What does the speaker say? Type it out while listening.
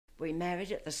We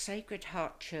married at the Sacred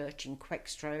Heart Church in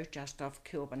Quex Road, just off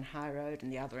Kilburn High Road,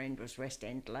 and the other end was West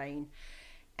End Lane.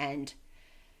 And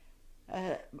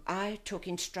I took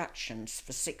instructions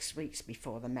for 6 weeks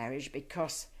before the marriage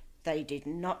because they did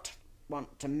not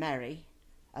want to marry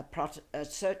a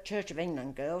Church of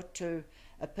England girl to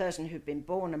a person who'd been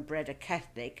born and bred a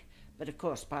Catholic, but of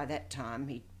course by that time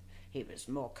he was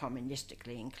more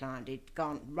communistically inclined. He'd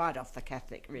gone right off the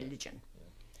Catholic religion.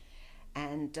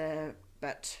 And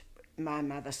but my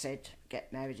mother said,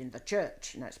 get married in the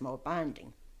church, and that's more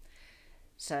binding.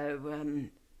 So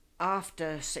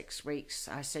after 6 weeks,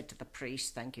 I said to the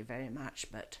priest, thank you very much,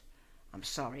 but I'm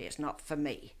sorry, it's not for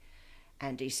me.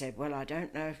 And he said, well, I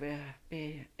don't know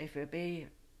if we'll be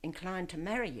inclined to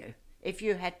marry you. If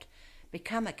you had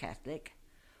become a Catholic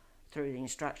through the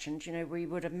instructions, you know, we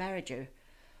would have married you.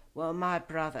 Well, my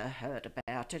brother heard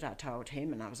about it. I told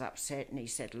him, and I was upset, and he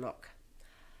said, look,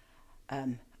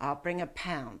 I'll bring a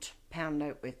pound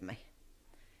note with me,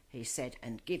 he said,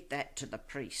 and give that to the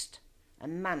priest.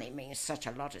 And money means such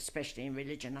a lot, especially in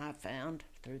religion, I've found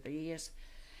through the years.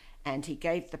 And he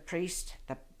gave the priest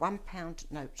the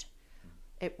 £1 note.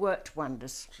 It worked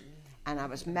wonders. And I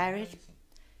was married,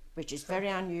 which is very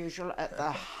unusual, at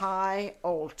the high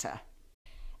altar.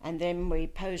 And then we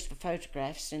posed for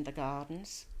photographs in the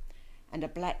gardens, and a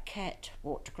black cat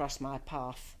walked across my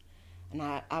path. And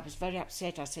I was very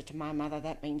upset. I said to my mother,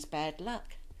 that means bad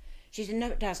luck. She said, no,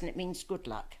 it doesn't, it means good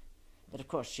luck. But of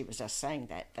course she was just saying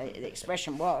that. The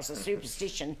expression was a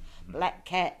superstition, black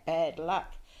cat, bad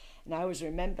luck. And I always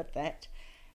remembered that.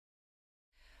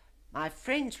 My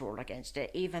friends were all against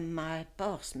it, even my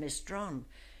boss, Miss Dron.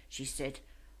 She said,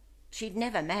 she'd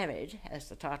never married, as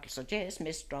the title suggests,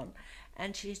 Miss Dron.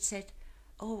 And she said,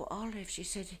 oh, Olive, she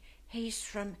said,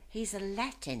 he's a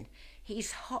Latin,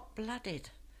 he's hot-blooded.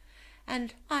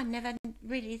 And I never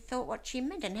really thought what she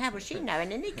meant, and how would she know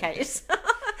in any case?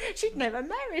 She'd never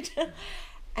married.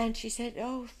 And she said,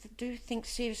 oh, do think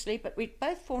seriously, but we'd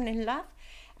both fallen in love.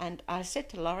 And I said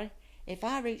to Laurie, if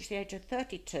I reach the age of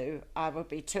 32, I will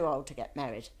be too old to get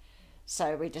married.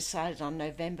 So we decided on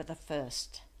November the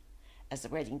 1st as the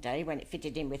wedding day, when it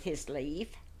fitted in with his leave.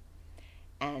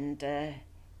 And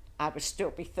I would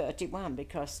still be 31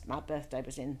 because my birthday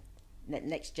was in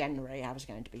next January. I was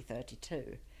going to be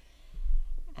 32.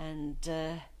 And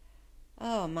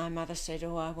my mother said,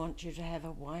 oh, I want you to have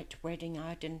a white wedding.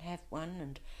 I didn't have one,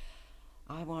 and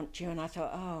I want you. And I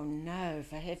thought, oh no,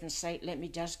 for heaven's sake, let me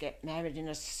just get married in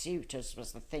a suit, as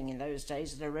was the thing in those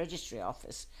days at a registry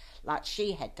office, like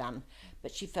she had done.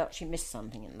 But she felt she missed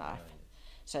something in life.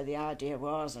 So the idea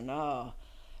was,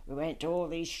 we went to all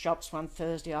these shops one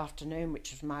Thursday afternoon,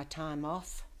 which was my time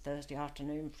off, Thursday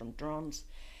afternoon from Dron's.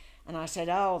 And I said,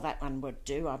 oh, that one would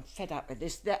do. I'm fed up with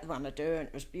this. That one would do. And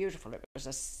it was beautiful. It was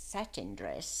a satin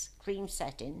dress, cream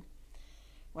satin.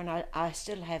 When I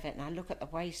still have it, and I look at the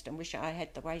waist and wish I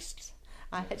had the waist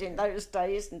I had in those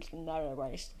days, and narrow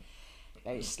waist,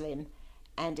 very slim.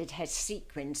 And it had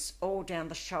sequins all down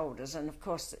the shoulders. And, of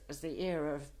course, it was the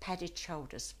era of padded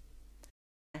shoulders.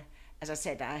 As I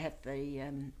said, I had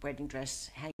the wedding dress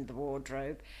hanging in the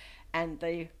wardrobe. And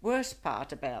the worst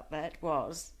part about that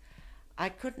was I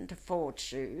couldn't afford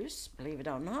shoes, believe it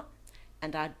or not,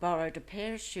 and I'd borrowed a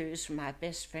pair of shoes from my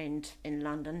best friend in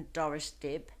London, Doris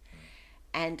Dibb,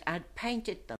 and I'd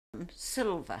painted them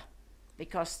silver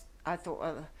because I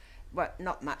thought, well,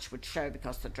 not much would show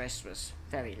because the dress was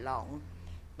very long,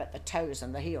 but the toes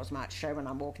and the heels might show when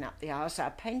I'm walking up the aisle, so I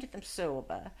painted them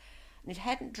silver, and it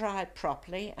hadn't dried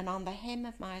properly, and on the hem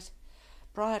of my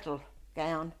bridal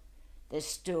gown there's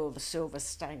still the silver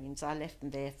stains. I left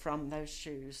them there from those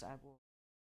shoes I wore.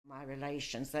 My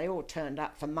relations, they all turned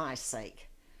up for my sake,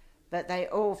 but they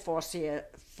all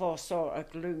foresaw a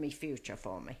gloomy future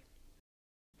for me.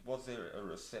 Was there a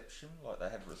reception, like they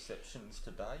have receptions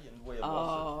today, and where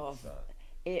was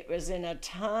it? It was in a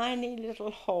tiny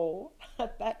little hall, a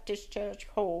Baptist church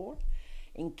hall,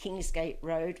 in Kingsgate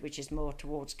Road, which is more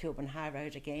towards Kilburn High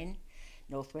Road again,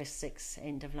 northwest 6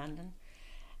 end of London.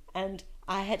 And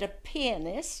I had a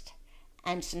pianist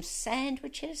and some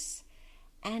sandwiches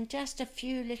and just a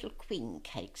few little queen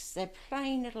cakes. They're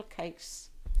plain little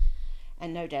cakes.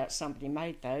 And no doubt somebody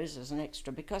made those as an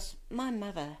extra because my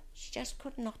mother, she just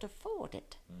could not afford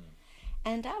it.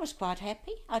 And I was quite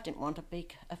happy. I didn't want a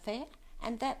big affair.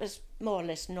 And that was more or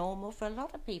less normal for a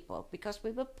lot of people because we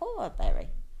were poor, very.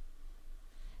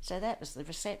 So that was the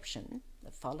reception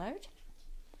that followed.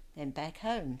 Then back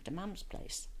home to Mum's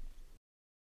place.